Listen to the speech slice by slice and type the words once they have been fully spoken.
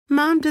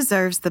Mom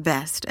deserves the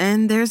best,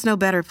 and there's no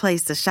better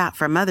place to shop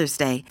for Mother's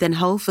Day than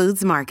Whole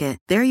Foods Market.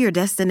 They're your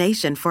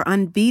destination for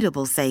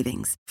unbeatable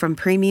savings, from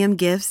premium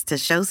gifts to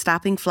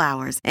show-stopping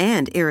flowers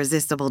and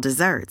irresistible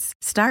desserts.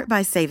 Start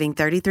by saving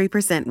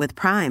 33% with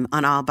Prime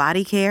on all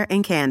body care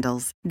and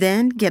candles.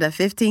 Then get a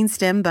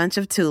 15-stem bunch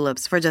of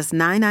tulips for just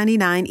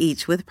 $9.99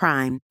 each with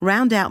Prime.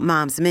 Round out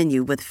Mom's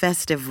menu with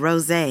festive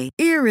rosé,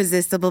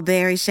 irresistible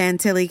berry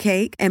chantilly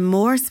cake, and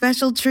more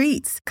special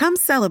treats. Come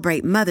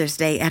celebrate Mother's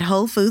Day at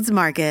Whole Foods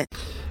Market.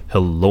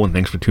 Hello, and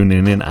thanks for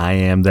tuning in. I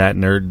am That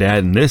Nerd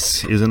Dad, and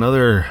this is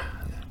another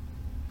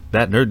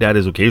That Nerd Dad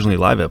is Occasionally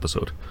Live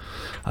episode.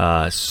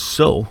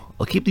 So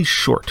I'll keep these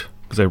short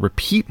because I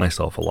repeat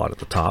myself a lot at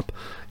the top,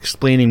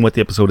 explaining what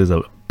the episode is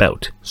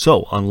about.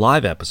 So on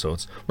live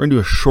episodes, we're going to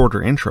do a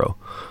shorter intro,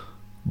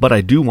 but I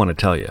do want to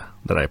tell you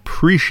that I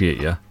appreciate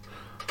you,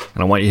 and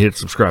I want you to hit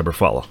subscribe or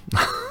follow.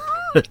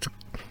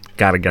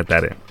 Gotta get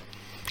that in.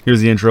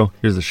 Here's the intro.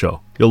 Here's the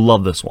show. You'll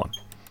love this one.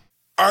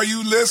 Are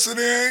you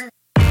listening?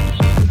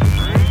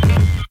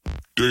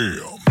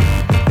 Damn.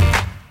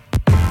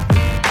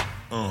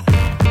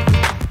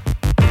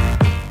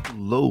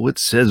 Hello, it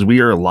says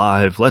we are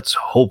live. Let's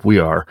hope we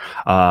are.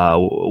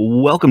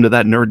 Welcome to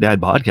That Nerd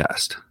Dad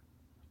podcast.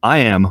 I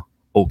am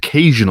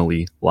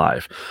occasionally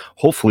live,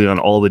 hopefully on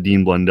all the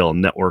Dean Blundell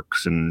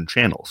networks and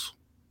channels.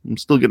 I'm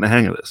still getting the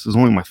hang of this. This is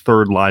only my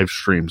third live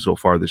stream so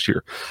far this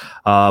year.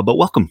 But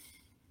welcome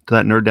to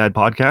That Nerd Dad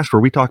podcast,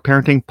 where we talk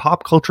parenting,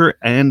 pop culture,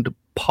 and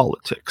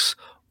politics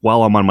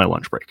while I'm on my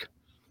lunch break.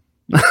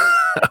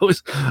 I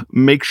always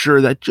make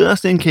sure that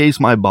just in case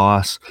my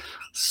boss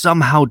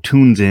somehow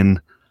tunes in,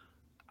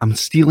 I'm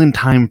stealing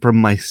time from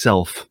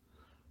myself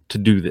to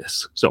do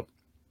this. So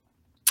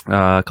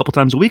a couple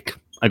times a week,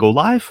 I go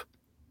live.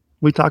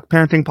 We talk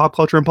parenting, pop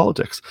culture, and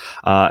politics.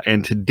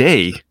 And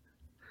today,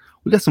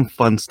 we got some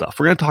fun stuff.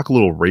 We're going to talk a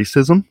little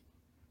racism.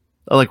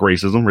 I like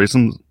racism.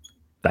 Racism,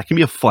 that can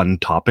be a fun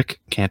topic,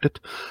 can't it?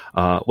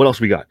 What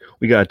else we got?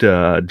 We got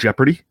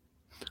Jeopardy,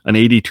 an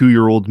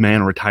 82-year-old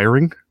man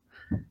retiring,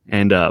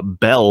 and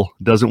Belle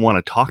doesn't want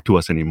to talk to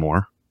us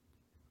anymore.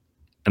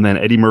 And then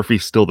Eddie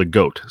Murphy's still the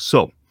GOAT.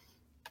 So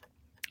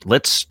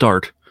let's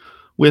start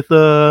with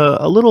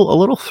a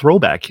little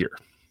throwback here.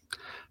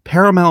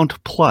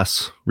 Paramount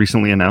Plus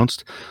recently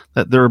announced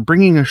that they're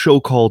bringing a show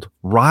called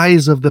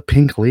Rise of the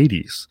Pink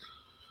Ladies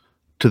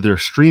to their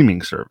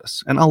streaming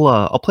service, and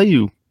I'll play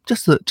you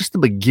just the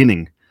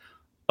beginning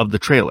of the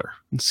trailer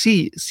and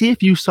see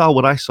if you saw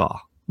what I saw.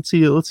 Let's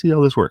see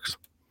how this works.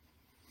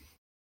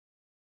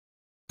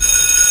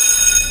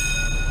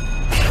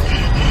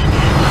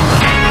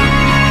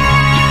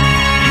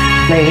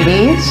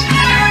 Ladies,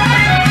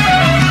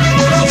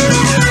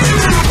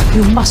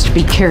 you must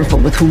be careful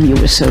with whom you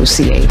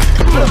associate.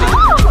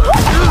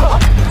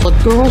 A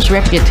girl's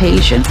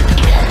reputation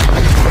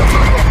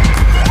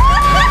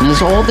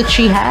is all that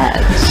she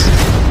has.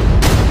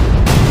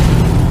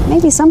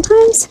 Maybe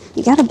sometimes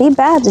you gotta be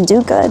bad to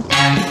do good.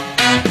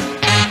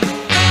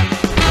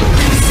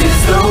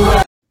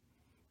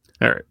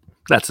 All right,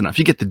 that's enough.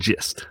 You get the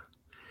gist.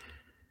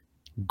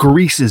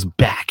 Grease is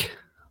back.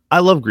 I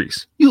love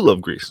Grease. You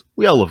love Grease.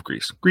 We all love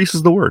Grease. Grease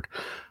is the word.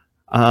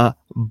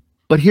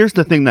 But here's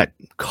the thing that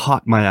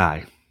caught my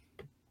eye.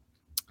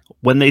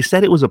 When they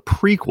said it was a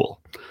prequel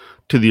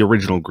to the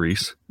original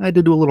Grease, I had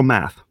to do a little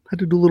math.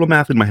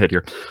 In my head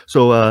here.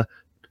 So I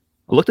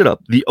looked it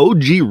up. The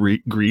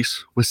OG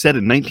Grease was set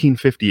in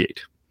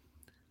 1958.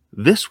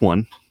 This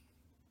one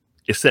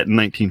is set in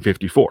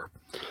 1954.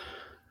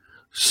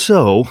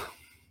 So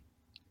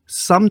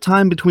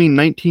sometime between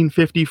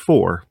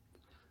 1954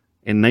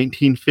 and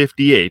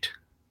 1958,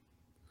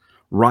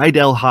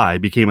 Rydell High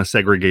became a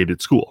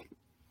segregated school.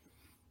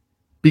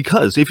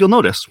 Because, if you'll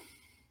notice,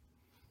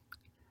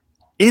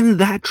 in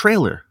that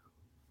trailer,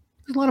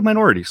 there's a lot of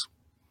minorities.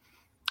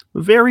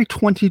 Very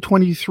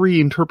 2023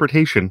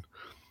 interpretation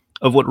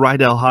of what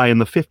Rydell High in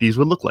the 50s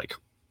would look like.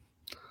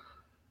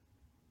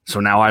 So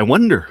now I'm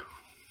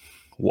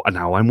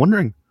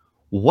wondering,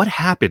 what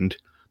happened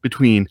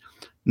between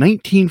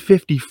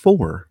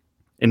 1954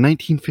 and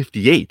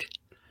 1958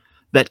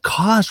 that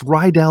caused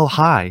Rydell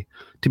High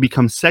to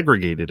become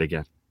segregated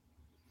again?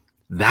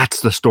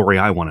 That's the story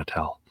I want to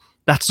tell.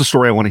 That's the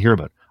story I want to hear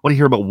about. I want to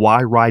hear about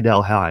why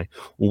Rydell High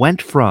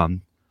went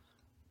from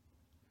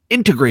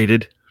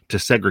integrated to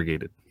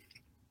segregated.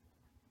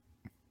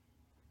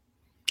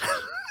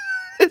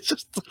 It's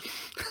just,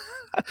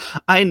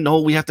 I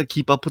know we have to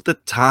keep up with the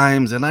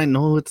times, and I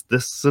know it's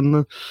this and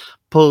the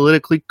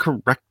politically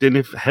correct, and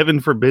if they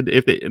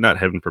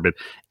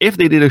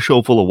did a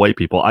show full of white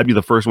people, I'd be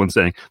the first one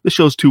saying, this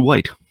show's too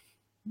white.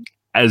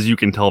 As you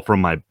can tell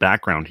from my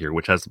background here,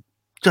 which has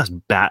just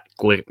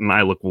backlit and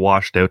I look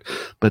washed out,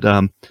 but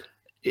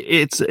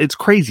it's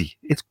crazy.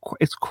 It's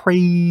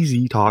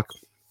crazy talk.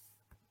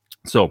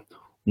 So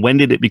when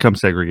did it become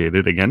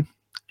segregated again,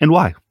 and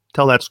why?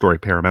 Tell that story,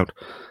 Paramount.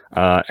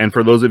 And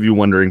for those of you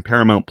wondering,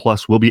 Paramount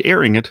Plus will be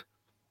airing it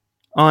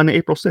on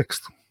April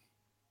 6th.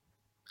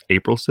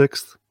 April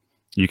 6th,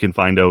 you can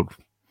find out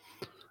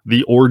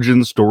the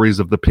origin stories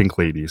of the Pink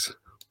Ladies.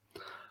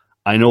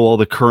 I know all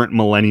the current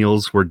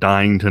millennials were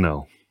dying to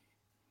know.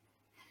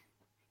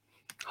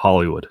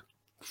 Hollywood,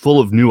 full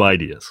of new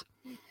ideas.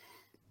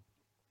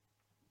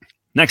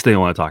 Next thing I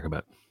want to talk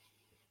about.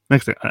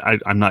 Next thing,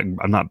 I'm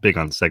not big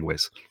on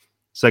segues.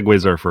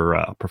 Segues are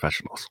for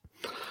professionals.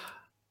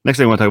 Next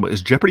thing I want to talk about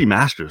is Jeopardy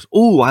Masters.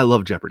 Oh, I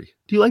love Jeopardy.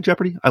 Do you like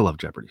Jeopardy? I love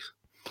Jeopardy.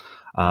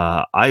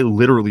 I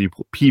literally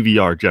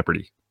PVR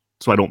Jeopardy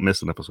so I don't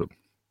miss an episode.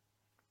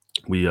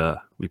 We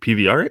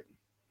PVR it,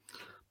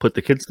 put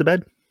the kids to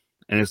bed,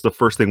 and it's the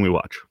first thing we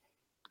watch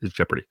is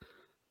Jeopardy.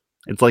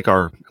 It's like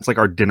our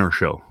dinner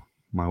show.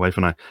 My wife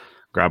and I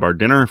grab our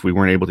dinner if we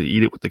weren't able to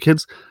eat it with the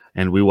kids,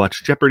 and we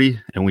watch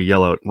Jeopardy and we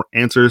yell out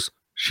answers.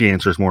 She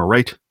answers more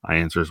right. I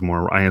answer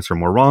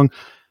more wrong.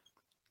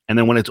 And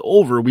then when it's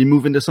over, we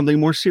move into something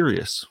more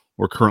serious.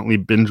 We're currently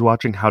binge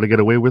watching How to Get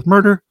Away with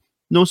Murder.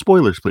 No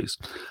spoilers, please.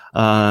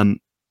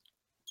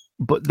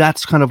 But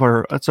that's kind of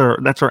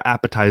our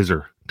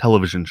appetizer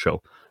television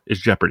show is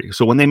Jeopardy.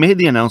 So when they made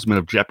the announcement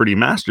of Jeopardy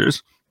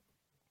Masters,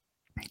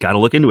 got to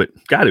look into it.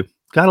 Got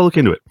to look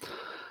into it.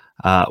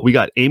 We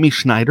got Amy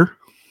Schneider,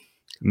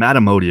 Matt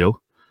Amodio,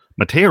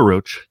 Mateo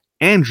Roach,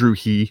 Andrew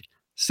He,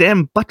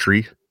 Sam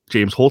Buttrey,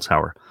 James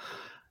Holzhauer.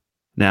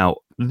 Now,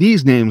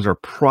 these names are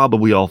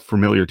probably all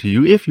familiar to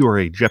you if you are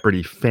a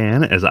Jeopardy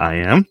fan, as I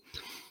am.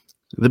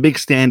 The big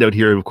standout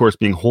here, of course,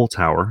 being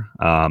Holzhauer,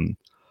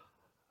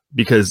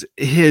 because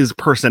his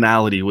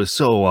personality was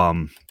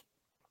so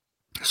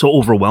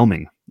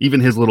overwhelming.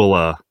 Even his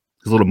little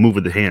move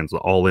with the hands,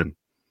 all in.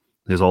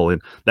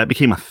 That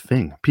became a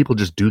thing. People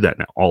just do that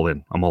now. All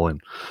in. I'm all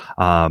in.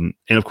 And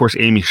of course,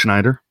 Amy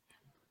Schneider,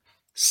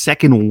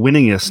 second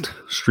winningest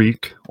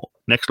streak,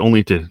 next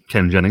only to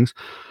Ken Jennings.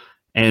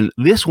 And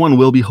this one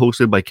will be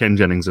hosted by Ken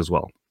Jennings as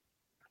well.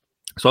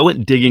 So I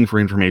went digging for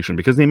information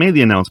because they made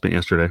the announcement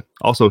yesterday.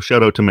 Also,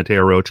 shout out to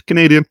Mateo Roach,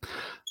 Canadian,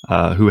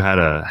 who had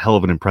a hell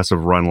of an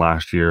impressive run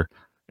last year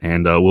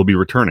and will be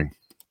returning.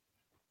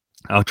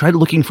 I tried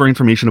looking for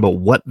information about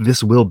what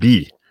this will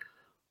be.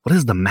 What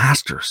is the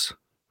Masters?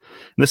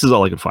 And this is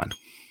all I could find.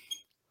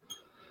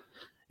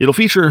 It'll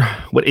feature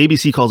what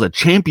ABC calls a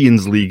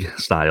Champions League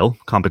style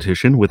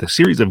competition with a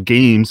series of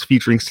games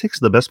featuring 6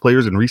 of the best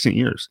players in recent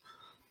years.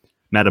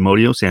 Matt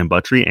Amodio, Sam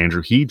Buttrey,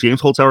 Andrew He,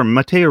 James Holzhauer,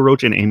 Mateo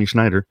Roach, and Amy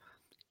Schneider.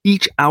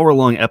 Each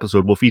hour-long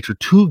episode will feature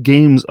 2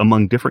 games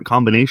among different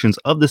combinations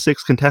of the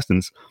 6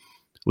 contestants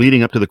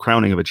leading up to the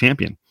crowning of a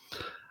champion.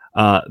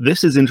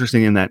 This is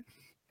interesting in that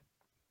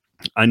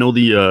I know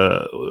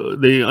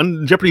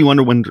Jeopardy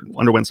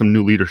underwent some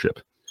new leadership.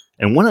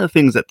 And one of the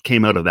things that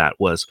came out of that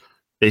was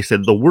they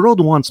said the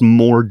world wants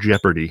more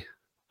Jeopardy,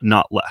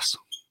 not less.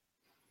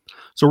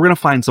 So we're going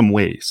to find some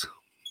ways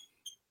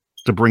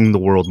to bring the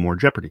world more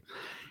Jeopardy.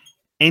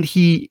 And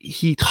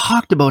he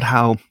talked about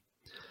how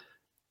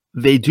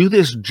they do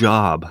this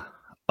job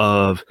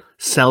of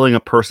selling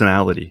a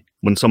personality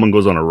when someone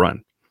goes on a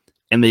run.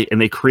 And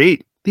they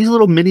create these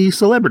little mini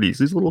celebrities,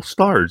 these little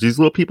stars, these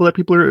little people that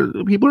people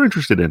are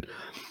interested in.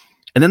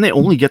 And then they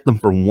only get them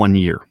for 1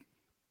 year.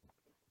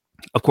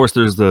 Of course,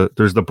 there's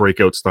the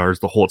breakout stars,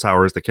 the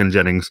Holzhauers, the Ken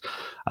Jennings,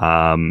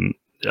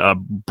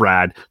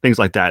 Brad, things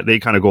like that. They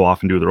kind of go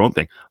off and do their own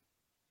thing.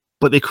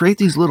 But they create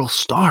these little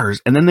stars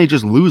and then they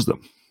just lose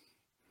them.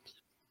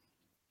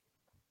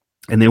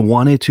 And they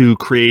wanted to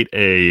create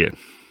a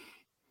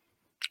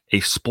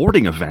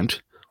sporting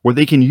event where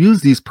they can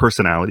use these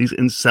personalities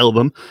and sell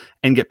them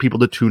and get people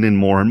to tune in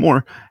more and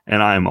more.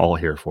 And I'm all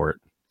here for it.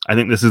 I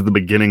think this is the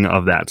beginning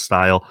of that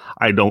style.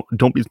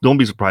 Don't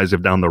be surprised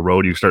if down the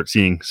road you start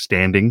seeing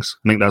standings.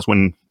 I think that's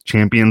when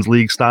Champions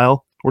League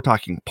style. We're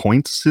talking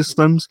points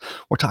systems.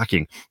 We're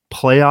talking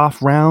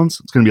playoff rounds.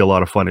 It's going to be a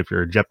lot of fun if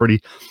you're a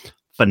Jeopardy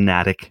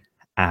fanatic,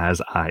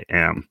 as I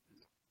am.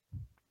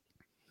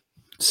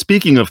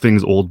 Speaking of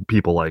things old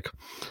people like,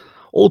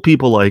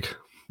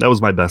 that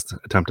was my best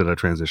attempt at a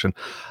transition.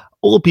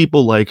 Old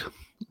people like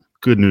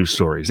good news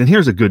stories. And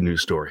here's a good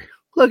news story.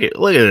 Look at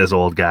this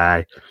old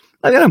guy.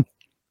 Look at him.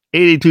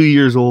 82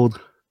 years old.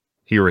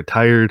 He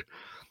retired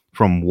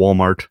from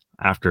Walmart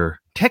after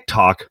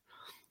TikTok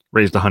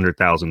raised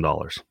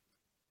 $100,000.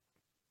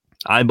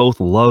 I both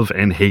love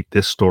and hate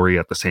this story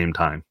at the same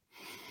time.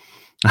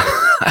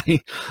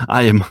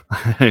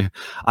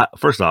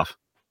 First off,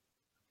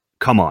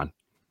 come on.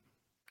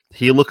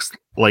 He looks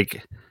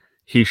like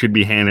he should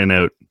be handing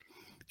out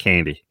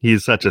candy.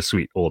 He's such a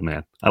sweet old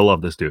man. I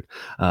love this dude.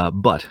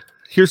 But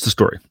here's the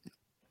story.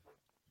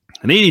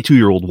 An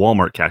 82-year-old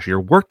Walmart cashier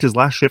worked his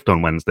last shift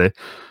on Wednesday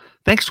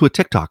thanks to a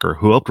TikToker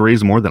who helped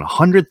raise more than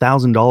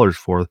 $100,000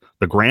 for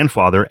the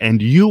grandfather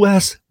and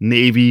U.S.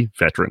 Navy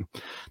veteran.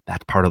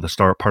 That's part of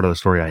the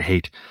story I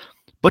hate.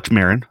 Butch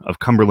Marin of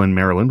Cumberland,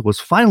 Maryland, was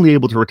finally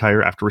able to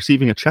retire after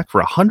receiving a check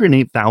for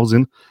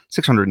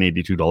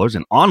 $108,682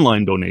 in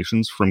online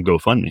donations from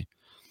GoFundMe.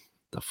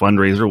 The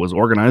fundraiser was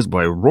organized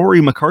by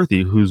Rory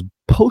McCarthy, whose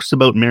post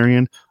about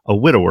Marion, a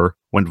widower,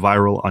 went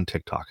viral on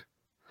TikTok.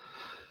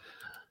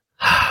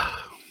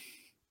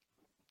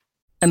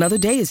 Another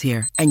day is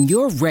here, and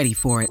you're ready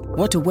for it.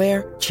 What to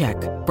wear? Check.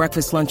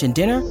 Breakfast, lunch, and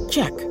dinner?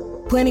 Check.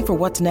 Planning for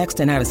what's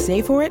next and how to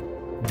save for it?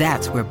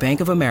 That's where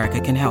Bank of America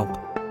can help.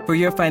 For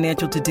your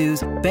financial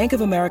to-dos, Bank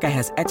of America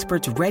has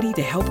experts ready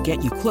to help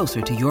get you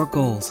closer to your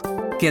goals.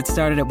 Get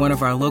started at one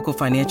of our local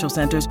financial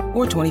centers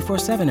or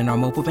 24/7 in our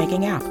mobile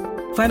banking app.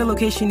 Find a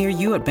location near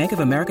you at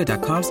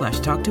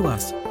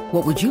bankofamerica.com/talktous.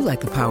 What would you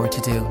like the power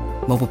to do?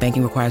 Mobile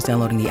banking requires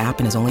downloading the app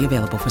and is only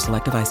available for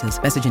select devices.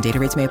 Message and data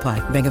rates may apply.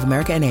 Bank of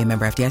America NA,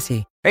 member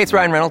FDIC. Hey, it's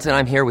Ryan Reynolds, and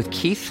I'm here with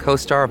Keith,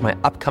 co-star of my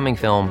upcoming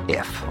film,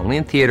 If, only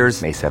in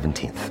theaters May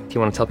 17th. Do you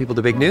want to tell people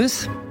the big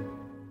news?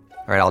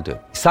 All right, I'll do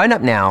it. Sign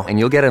up now and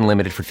you'll get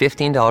unlimited for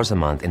 $15 a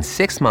month and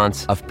 6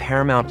 months of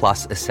Paramount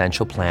Plus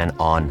Essential Plan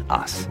on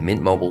us.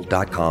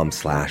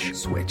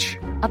 MintMobile.com/switch.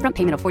 Upfront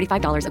payment of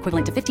 $45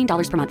 equivalent to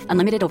 $15 per month.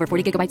 Unlimited over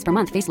 40 gigabytes per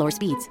month. Face lower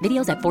speeds.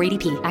 Videos at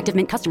 480p. Active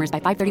Mint customers by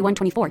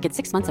 531.24 get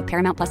 6 months of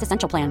Paramount Plus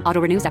Essential Plan. Auto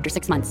renews after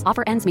 6 months.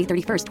 Offer ends May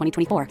 31st,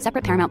 2024.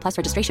 Separate Paramount Plus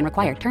registration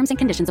required. Terms and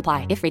conditions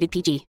apply if rated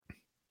PG.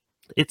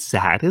 It's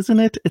sad, isn't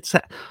it? It's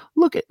sad.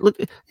 Look,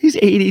 he's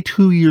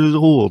 82 years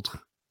old.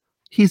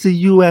 He's a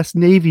U.S.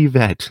 Navy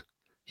vet.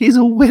 He's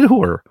a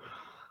widower.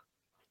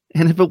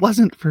 And if it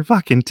wasn't for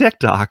fucking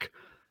TikTok,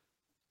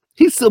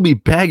 he'd still be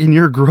bagging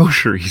your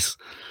groceries.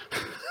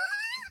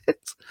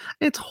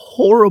 It's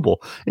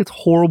horrible. It's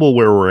horrible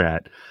where we're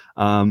at.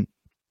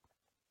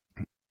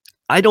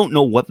 I don't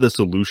know what the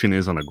solution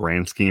is on a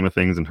grand scheme of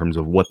things in terms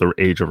of what the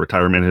age of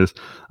retirement is.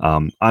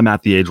 I'm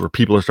at the age where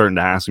people are starting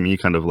to ask me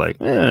kind of like,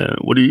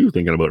 what are you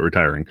thinking about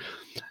retiring?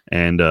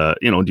 And, do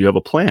you have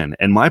a plan?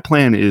 And my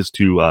plan is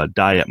to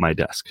die at my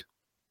desk.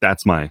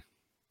 That's my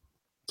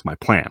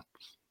plan.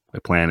 My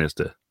plan is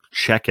to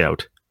check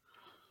out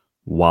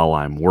while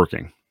I'm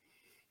working.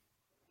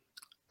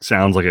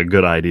 Sounds like a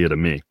good idea to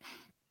me.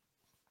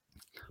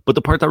 But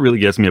the part that really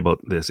gets me about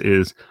this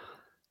is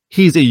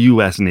he's a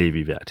U.S.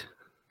 Navy vet.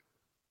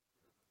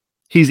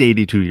 He's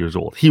 82 years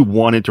old. He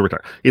wanted to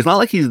retire. It's not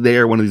like he's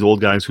there, one of these old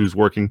guys who's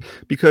working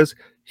because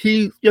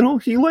he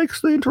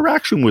likes the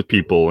interaction with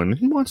people and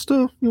he wants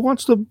to,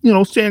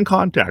 stay in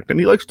contact and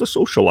he likes to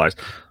socialize.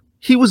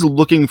 He was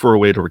looking for a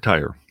way to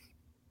retire.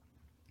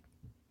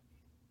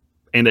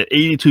 And at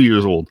 82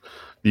 years old,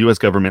 the U.S.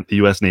 government, the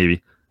U.S.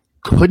 Navy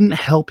couldn't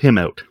help him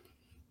out.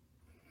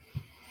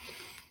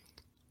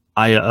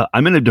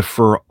 I'm going to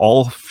defer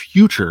all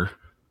future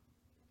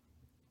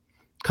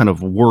kind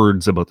of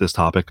words about this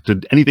topic to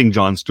anything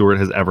Jon Stewart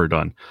has ever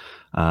done.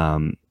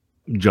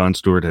 Jon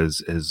Stewart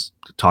has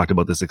talked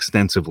about this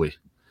extensively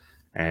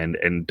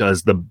and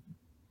does the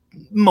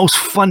most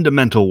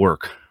fundamental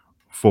work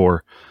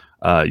for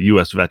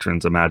U.S.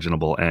 veterans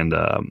imaginable. And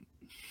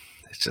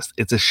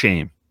it's a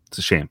shame. It's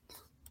a shame.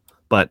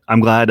 But I'm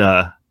glad,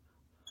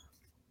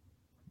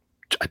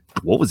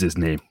 what was his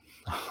name?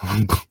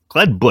 I'm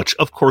glad Butch.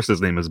 Of course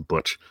his name is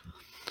Butch.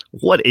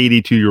 What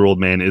 82-year-old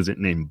man isn't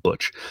named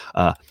Butch?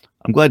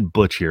 I'm glad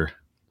Butch here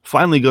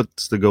finally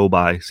gets to go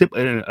by.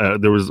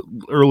 There was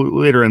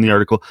later in the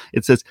article,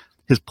 it says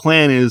his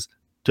plan is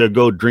to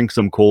go drink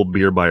some cold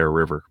beer by a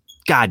river.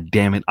 God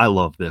damn it. I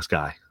love this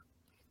guy.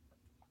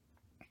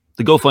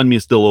 The GoFundMe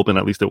is still open.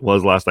 At least it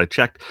was last I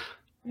checked.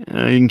 You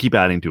can keep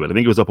adding to it. I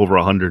think it was up over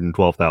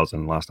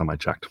 112,000 last time I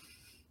checked.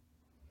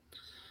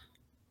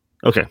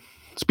 Okay.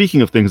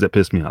 Speaking of things that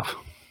pissed me off,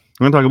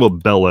 I'm going to talk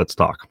about Bell Let's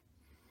Talk.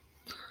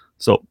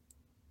 So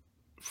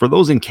for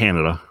those in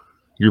Canada,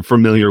 you're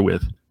familiar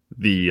with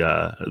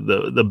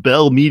the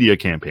Bell Media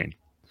campaign.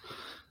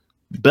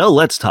 Bell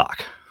Let's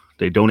Talk.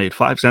 They donate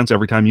 5 cents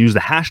every time you use the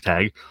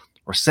hashtag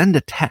or send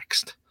a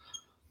text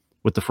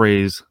with the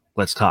phrase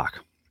 "Let's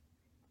Talk."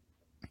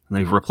 And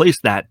they've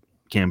replaced that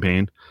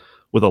campaign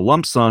with a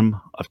lump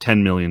sum of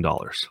 $10 million.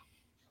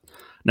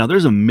 Now,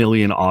 there's a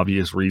million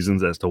obvious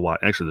reasons as to why.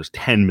 Actually, there's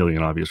 10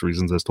 million obvious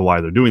reasons as to why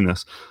they're doing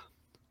this.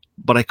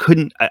 But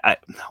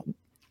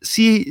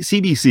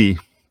CBC,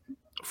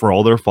 for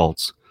all their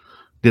faults,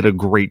 did a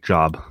great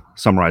job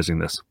summarizing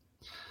this.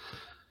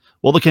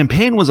 While the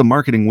campaign was a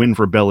marketing win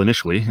for Bell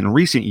initially, in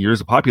recent years,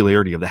 the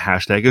popularity of the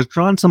hashtag has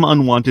drawn some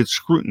unwanted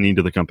scrutiny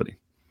to the company.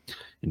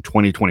 In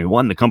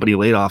 2021, the company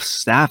laid off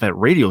staff at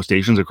radio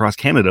stations across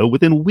Canada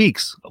within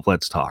weeks of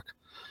Let's Talk.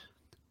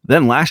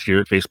 Then last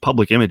year, it faced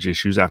public image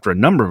issues after a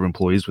number of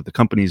employees with the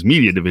company's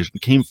media division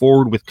came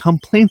forward with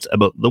complaints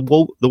about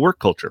the work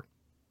culture.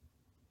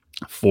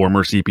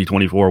 Former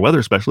CP24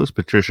 weather specialist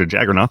Patricia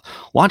Jaggernoth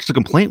launched a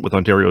complaint with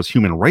Ontario's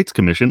Human Rights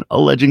Commission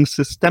alleging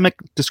systemic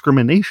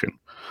discrimination.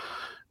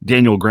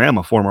 Daniel Graham,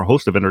 a former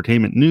host of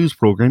entertainment news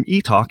program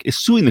E-Talk, is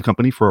suing the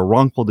company for a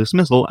wrongful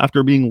dismissal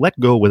after being let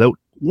go without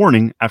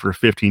warning after a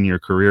 15-year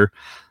career.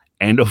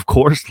 And of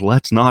course,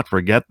 let's not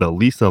forget the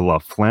Lisa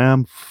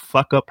LaFlamme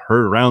fuck up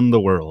heard around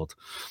the world.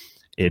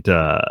 It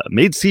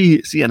made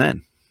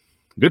CNN.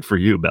 Good for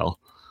you, Bell.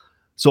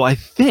 So I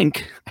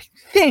think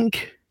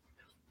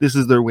this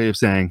is their way of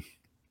saying,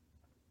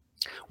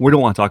 we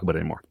don't want to talk about it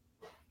anymore.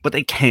 But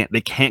they can't. They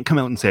can't come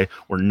out and say,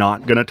 we're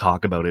not going to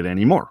talk about it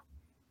anymore.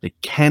 They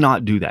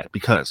cannot do that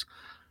because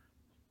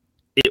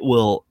it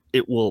will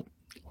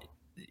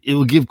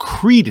give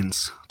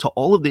credence to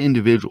all of the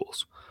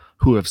individuals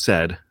who have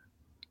said,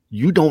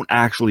 you don't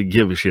actually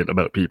give a shit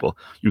about people.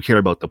 You care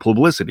about the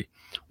publicity.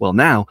 Well,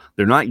 now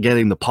they're not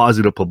getting the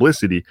positive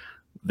publicity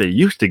they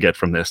used to get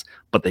from this,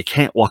 but they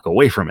can't walk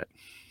away from it.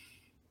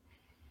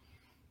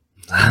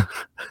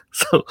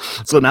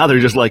 So now they're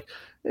just like,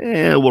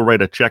 we'll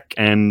write a check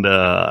and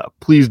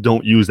please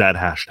don't use that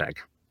hashtag.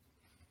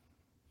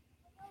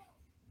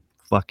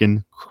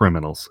 Fucking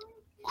criminals.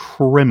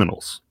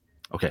 Criminals.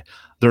 Okay,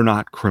 they're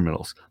not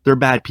criminals. They're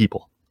bad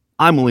people.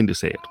 I'm willing to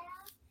say it.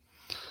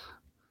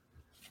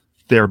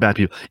 They're bad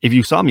people. If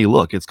you saw me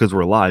look, it's because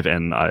we're live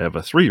and I have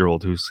a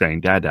 3-year-old who's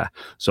saying dada.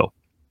 So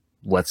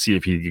let's see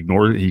if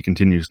he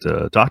continues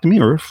to talk to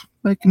me or if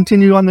I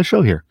continue on the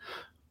show here.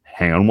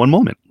 Hang on one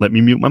moment. Let me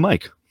mute my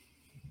mic.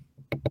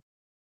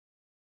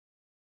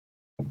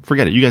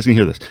 Forget it. You guys can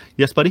hear this.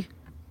 Yes, buddy?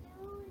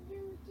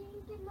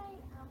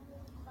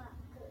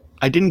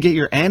 I didn't get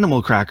your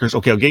animal crackers.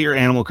 Okay, I'll get your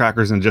animal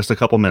crackers in just a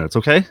couple minutes,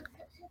 okay?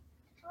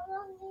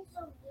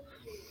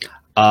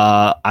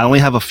 I only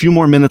have a few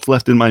more minutes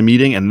left in my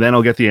meeting, and then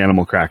I'll get the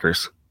animal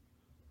crackers.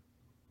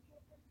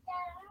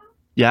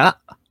 Yeah?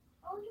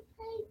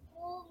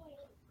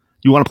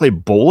 You want to play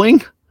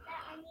bowling?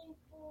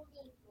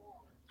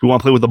 You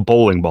want to play with a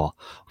bowling ball?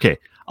 Okay,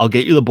 I'll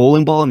get you the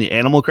bowling ball and the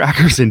animal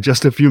crackers in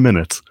just a few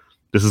minutes.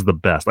 This is the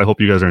best. I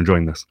hope you guys are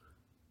enjoying this.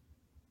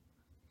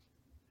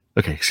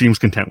 Okay, seems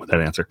content with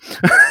that answer.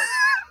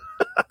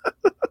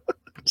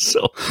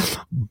 So,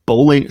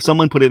 bowling.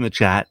 Someone put it in the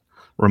chat.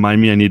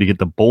 Remind me I need to get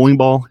the bowling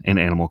ball and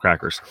animal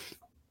crackers.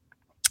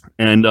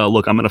 And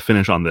look, I'm going to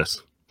finish on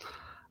this.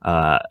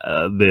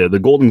 The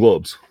Golden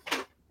Globes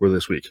were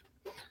this week.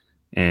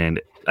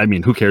 And, I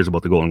mean, who cares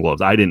about the Golden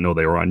Globes? I didn't know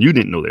they were on. You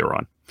didn't know they were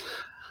on.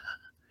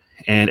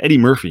 And Eddie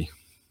Murphy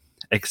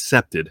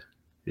accepted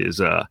his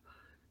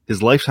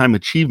Lifetime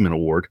Achievement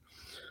Award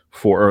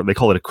or they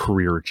call it a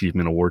Career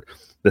Achievement Award,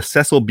 the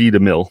Cecil B.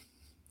 DeMille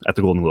at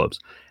the Golden Globes.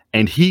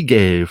 And he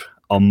gave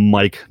a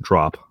mic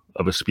drop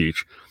of a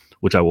speech,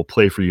 which I will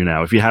play for you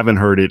now. If you haven't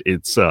heard it,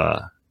 it's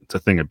a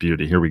thing of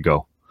beauty. Here we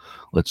go.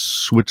 Let's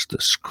switch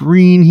the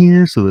screen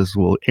here so this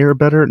will air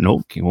better.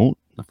 Nope, it won't.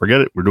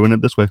 Forget it. We're doing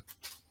it this way.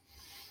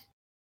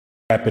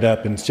 Wrap it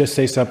up and just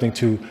say something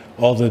to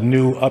all the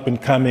new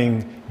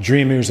up-and-coming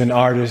dreamers and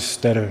artists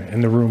that are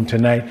in the room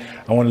tonight.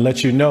 I want to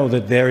let you know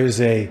that there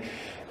is a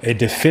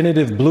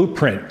definitive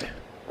blueprint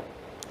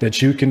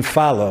that you can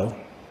follow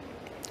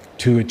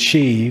to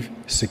achieve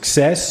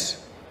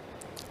success,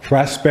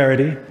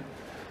 prosperity,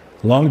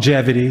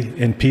 longevity,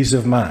 and peace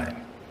of mind.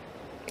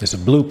 It's a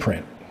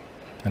blueprint,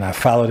 and I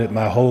followed it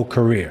my whole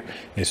career.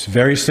 It's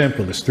very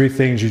simple. It's 3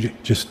 things. You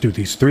just do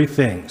these 3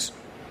 things.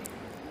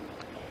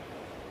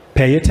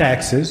 Pay your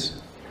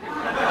taxes,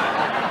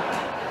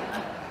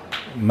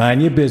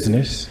 mind your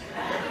business,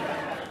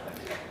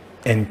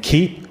 and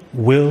keep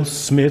Will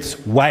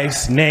Smith's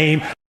wife's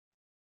name.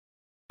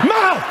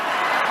 Mom!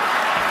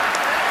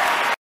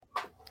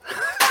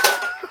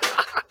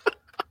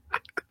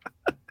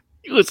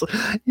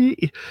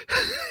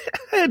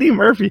 Eddie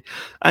Murphy.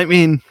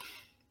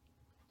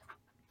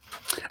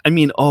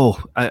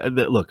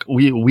 Look,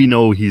 we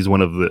know he's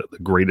one of the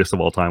greatest of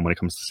all time when it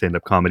comes to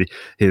stand-up comedy.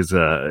 His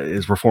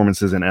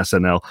performances in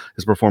SNL,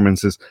 his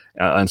performances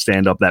on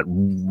stand-up, that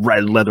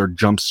red leather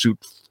jumpsuit,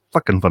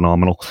 fucking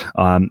phenomenal.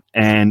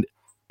 And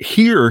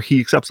here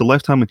he accepts a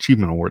Lifetime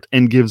Achievement Award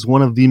and gives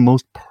one of the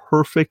most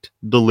perfect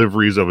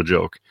deliveries of a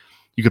joke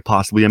you could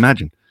possibly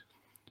imagine.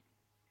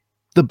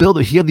 The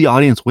builder, he had the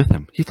audience with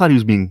him. He thought he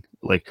was being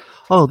like,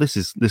 oh, this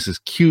is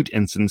cute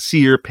and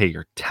sincere. Pay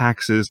your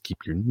taxes, keep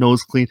your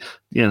nose clean.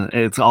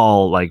 It's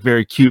all like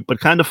very cute, but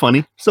kind of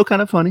funny. Still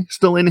kind of funny.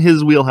 Still in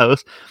his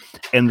wheelhouse.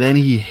 And then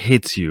he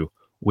hits you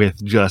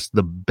with just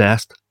the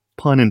best,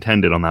 pun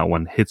intended on that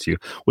one, hits you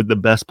with the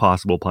best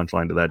possible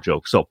punchline to that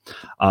joke. So,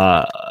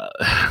 got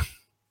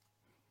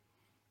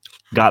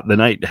the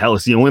night. Hell,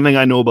 it's the only thing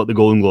I know about the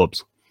Golden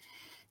Globes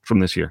from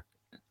this year.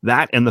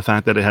 That and the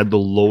fact that it had the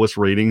lowest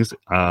ratings,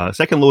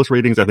 second lowest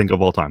ratings, I think,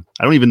 of all time.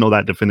 I don't even know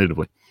that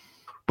definitively.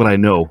 But I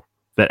know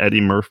that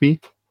Eddie Murphy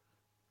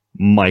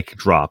mic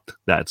dropped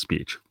that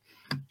speech.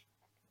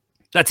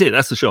 That's it.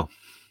 That's the show.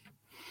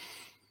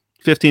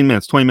 15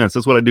 minutes, 20 minutes.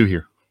 That's what I do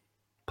here.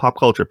 Pop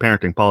culture,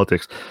 parenting,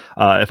 politics.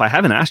 If I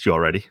haven't asked you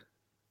already,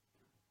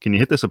 can you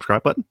hit the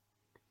subscribe button?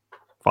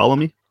 Follow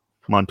me.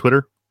 I'm on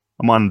Twitter.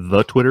 I'm on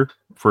the Twitter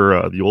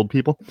for the old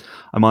people.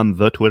 I'm on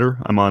the Twitter.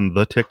 I'm on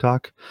the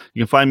TikTok.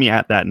 You can find me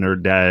at That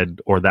Nerd Dad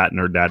or That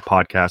Nerd Dad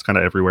podcast, kind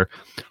of everywhere.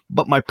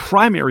 But my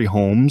primary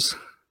homes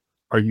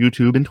are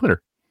YouTube and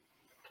Twitter.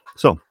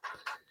 So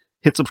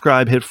hit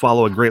subscribe, hit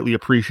follow. I greatly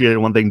appreciate it.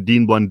 One thing,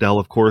 Dean Blundell,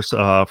 of course,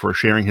 for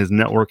sharing his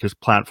network, his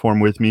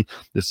platform with me.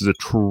 This is a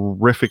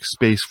terrific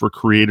space for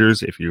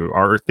creators. If you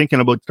are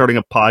thinking about starting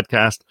a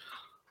podcast,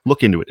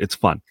 look into it. It's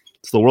fun.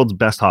 It's the world's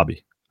best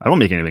hobby. I don't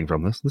make anything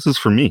from this. This is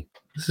for me.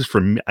 This is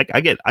for me. I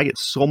get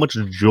so much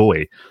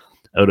joy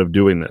out of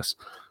doing this.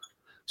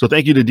 So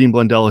thank you to Dean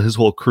Blundell, his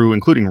whole crew,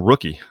 including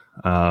Rookie,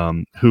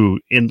 who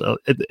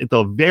at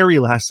the very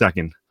last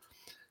second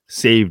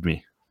saved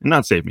me.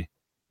 Not saved me,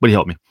 but he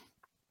helped me.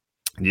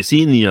 Do you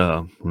see in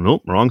the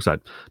nope, wrong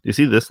side. Do you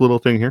see this little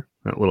thing here?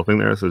 That little thing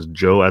there that says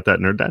Joe at That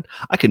Nerd Dad?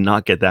 I could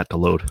not get that to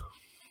load.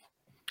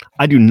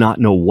 I do not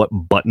know what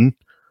button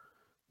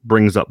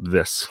brings up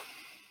this,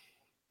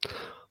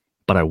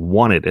 but I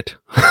wanted it.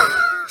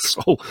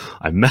 So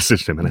I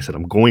messaged him and I said,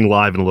 I'm going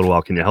live in a little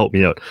while. Can you help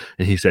me out?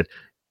 And he said,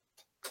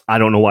 I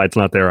don't know why it's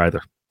not there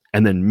either.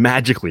 And then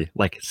magically,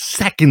 like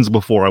seconds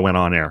before I went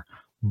on air,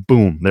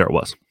 boom, there it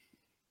was.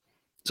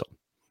 So,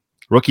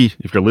 Rookie,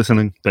 if you're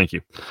listening, thank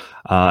you.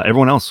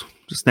 Everyone else,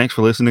 just thanks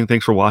for listening.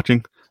 Thanks for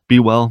watching. Be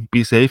well,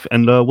 be safe,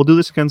 and we'll do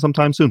this again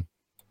sometime soon.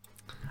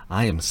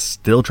 I am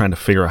still trying to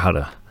figure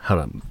out how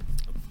to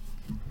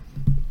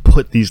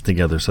put these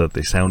together so that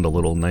they sound a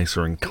little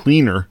nicer and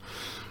cleaner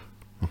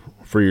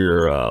for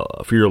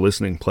your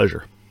listening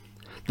pleasure.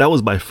 That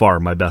was by far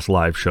my best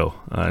live show.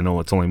 I know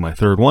it's only my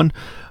third one,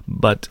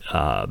 but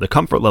the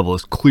comfort level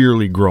is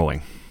clearly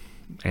growing.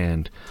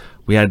 And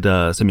we had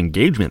some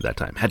engagement that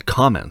time, had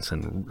comments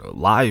and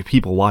live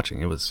people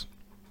watching. It was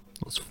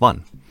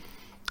fun.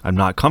 I'm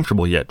not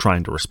comfortable yet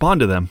trying to respond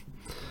to them,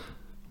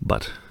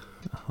 but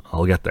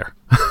I'll get there.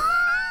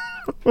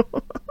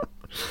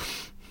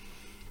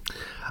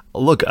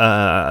 Look,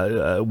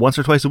 once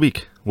or twice a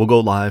week, we'll go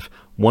live.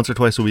 Once or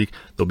twice a week,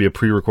 there'll be a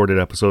pre-recorded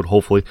episode,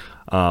 hopefully.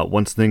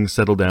 Once things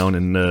settle down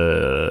and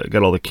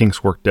got all the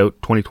kinks worked out,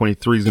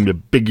 2023 is going to be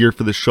a big year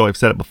for this show. I've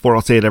said it before.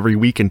 I'll say it every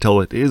week until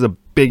it is a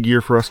big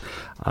year for us.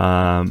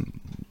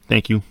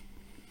 Thank you.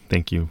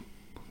 Thank you.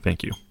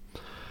 Thank you.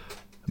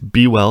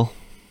 Be well.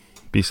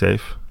 Be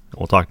safe.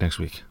 We'll talk next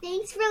week.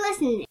 Thanks for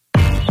listening.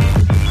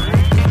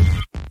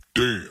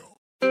 Damn.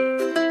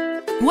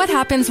 What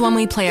happens when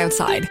we play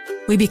outside?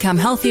 We become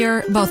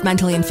healthier, both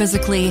mentally and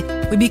physically.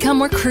 We become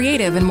more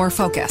creative and more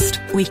focused.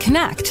 We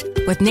connect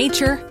with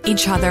nature,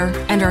 each other,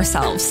 and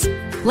ourselves.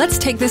 Let's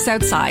Take This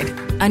Outside,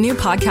 a new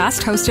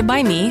podcast hosted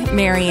by me,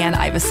 Marianne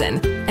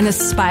Iveson, an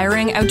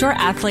aspiring outdoor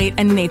athlete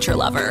and nature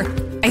lover.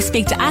 I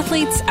speak to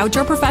athletes,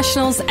 outdoor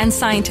professionals, and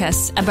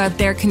scientists about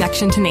their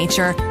connection to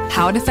nature,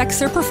 how it affects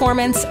their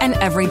performance, and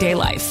everyday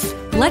life.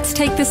 Let's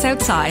Take This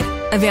Outside,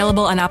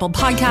 available on Apple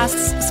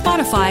Podcasts,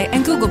 Spotify,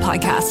 and Google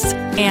Podcasts,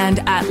 and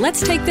at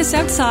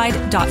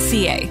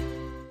letstakethisoutside.ca.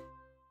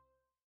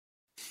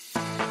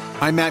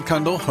 I'm Matt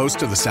Kundle,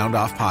 host of the Sound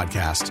Off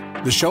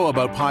Podcast, the show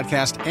about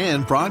podcast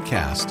and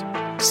broadcast.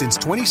 Since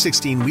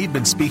 2016, we've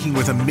been speaking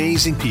with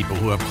amazing people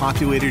who have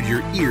populated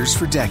your ears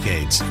for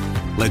decades.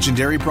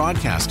 Legendary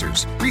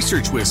broadcasters,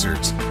 research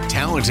wizards,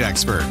 talent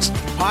experts,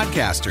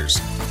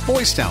 podcasters,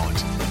 voice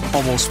talent.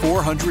 Almost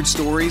 400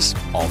 stories,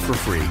 all for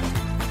free.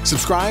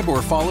 Subscribe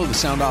or follow the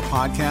Sound Off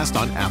Podcast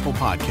on Apple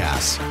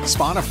Podcasts,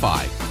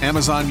 Spotify,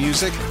 Amazon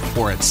Music,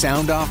 or at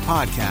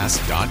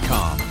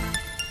soundoffpodcast.com.